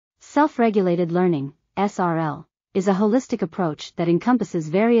Self-regulated learning, SRL, is a holistic approach that encompasses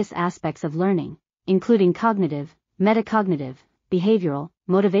various aspects of learning, including cognitive, metacognitive, behavioral,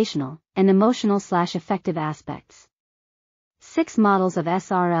 motivational, and emotional/affective aspects. 6 models of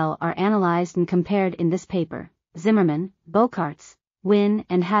SRL are analyzed and compared in this paper: Zimmerman, Bocarts, Wynn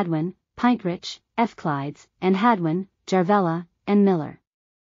and Hadwin, Pintrich, F. Clydes, and Hadwin, Jarvella, and Miller.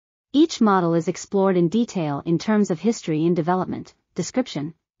 Each model is explored in detail in terms of history and development,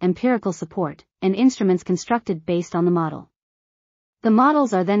 description, empirical support, and instruments constructed based on the model. The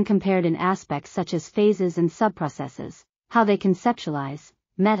models are then compared in aspects such as phases and subprocesses, how they conceptualize,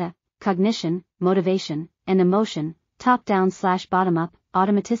 meta-cognition, motivation, and emotion, top-down/bottom-up,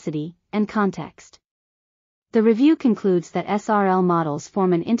 automaticity, and context. The review concludes that SRL models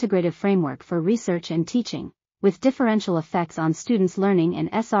form an integrative framework for research and teaching, with differential effects on students' learning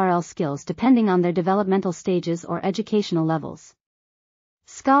and SRL skills depending on their developmental stages or educational levels.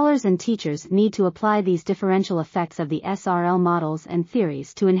 Scholars and teachers need to apply these differential effects of the SRL models and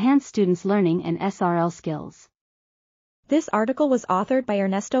theories to enhance students' learning and SRL skills. This article was authored by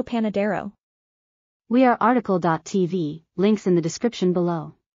Ernesto Panadero. We are RTCLTV, links in the description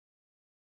below.